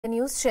The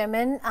news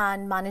chairman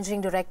and managing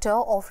director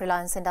of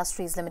Reliance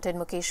Industries Limited,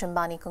 Mukesh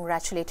Ambani,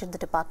 congratulated the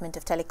Department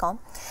of Telecom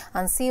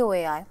and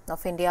COAI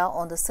of India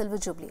on the Silver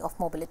Jubilee of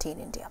Mobility in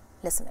India.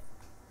 Listen in.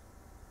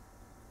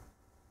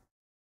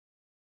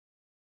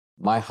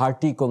 My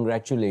hearty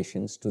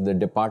congratulations to the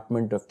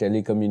Department of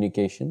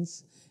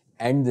Telecommunications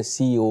and the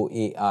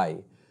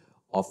COAI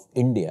of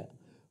India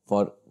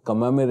for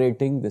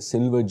commemorating the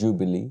Silver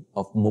Jubilee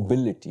of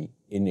Mobility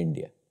in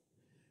India.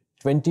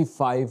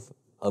 25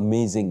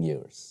 amazing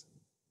years.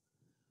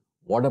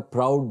 What a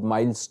proud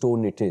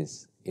milestone it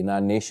is in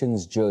our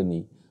nation's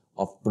journey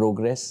of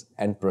progress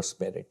and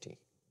prosperity.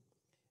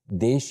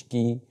 Desh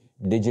ki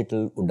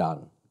digital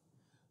udaan.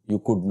 You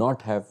could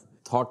not have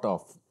thought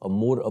of a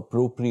more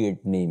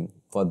appropriate name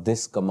for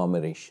this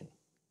commemoration.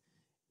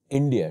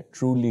 India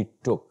truly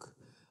took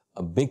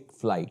a big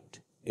flight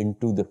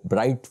into the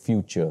bright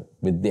future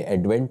with the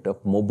advent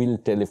of mobile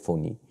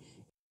telephony